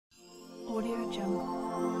Audio Jungle.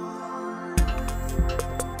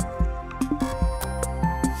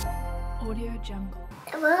 Audio Jungle.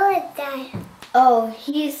 What was that? Oh,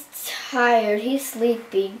 he's tired. He's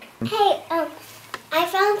sleeping. Hey, I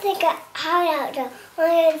found like a hideout on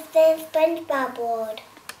the Spongebob world.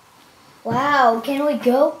 Wow, can we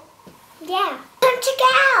go? Yeah. Come check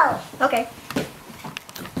it out. Okay.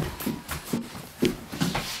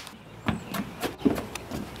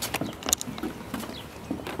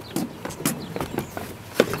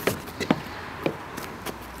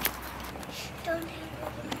 Don't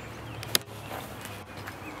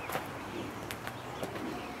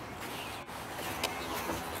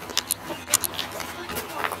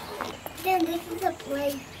Then this is a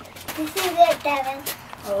place. This is it, Devin.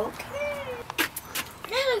 Okay.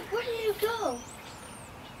 Natalie, where did you go?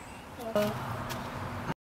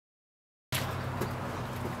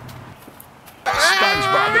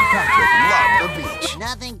 SpongeBob and Patrick love the beach.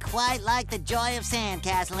 Nothing quite like the joy of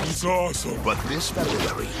sandcastling. It's awesome. But this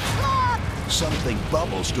February, something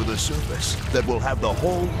bubbles to the surface that will have the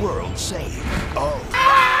whole world saying, oh,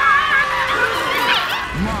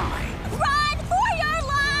 my. Run for your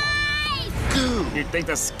life! Goo. You'd think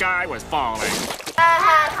the sky was falling.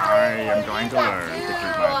 I am going to learn to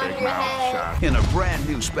keep my big mouth shut. In a brand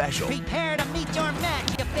new special. Prepare to meet your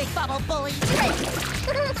match, you big bubble bully.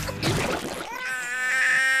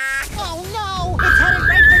 Oh no! It's headed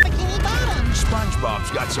right for Bikini Bottom.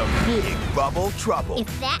 SpongeBob's got some big bubble trouble.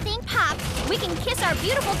 If that thing pops, we can kiss our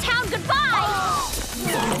beautiful town goodbye!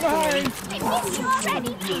 I missed you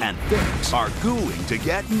already! And things are going to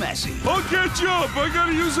get messy. I'll catch up. I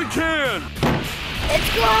gotta use a can. Let's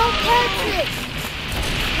go, Patrick!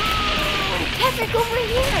 Patrick, over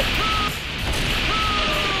here!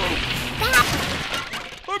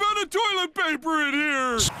 I'm out of toilet paper in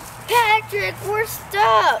here. Patrick, we're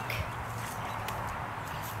stuck!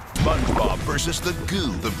 SpongeBob versus the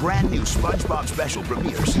Goo. The brand new SpongeBob special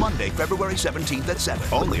premieres Monday, February 17th at 7.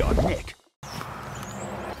 Only on Nick.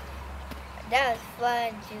 That was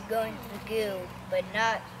fun, just going to the goo, but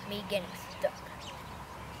not me getting stuck.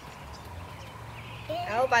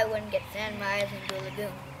 I hope I wouldn't get sand in my eyes into a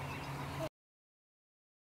lagoon.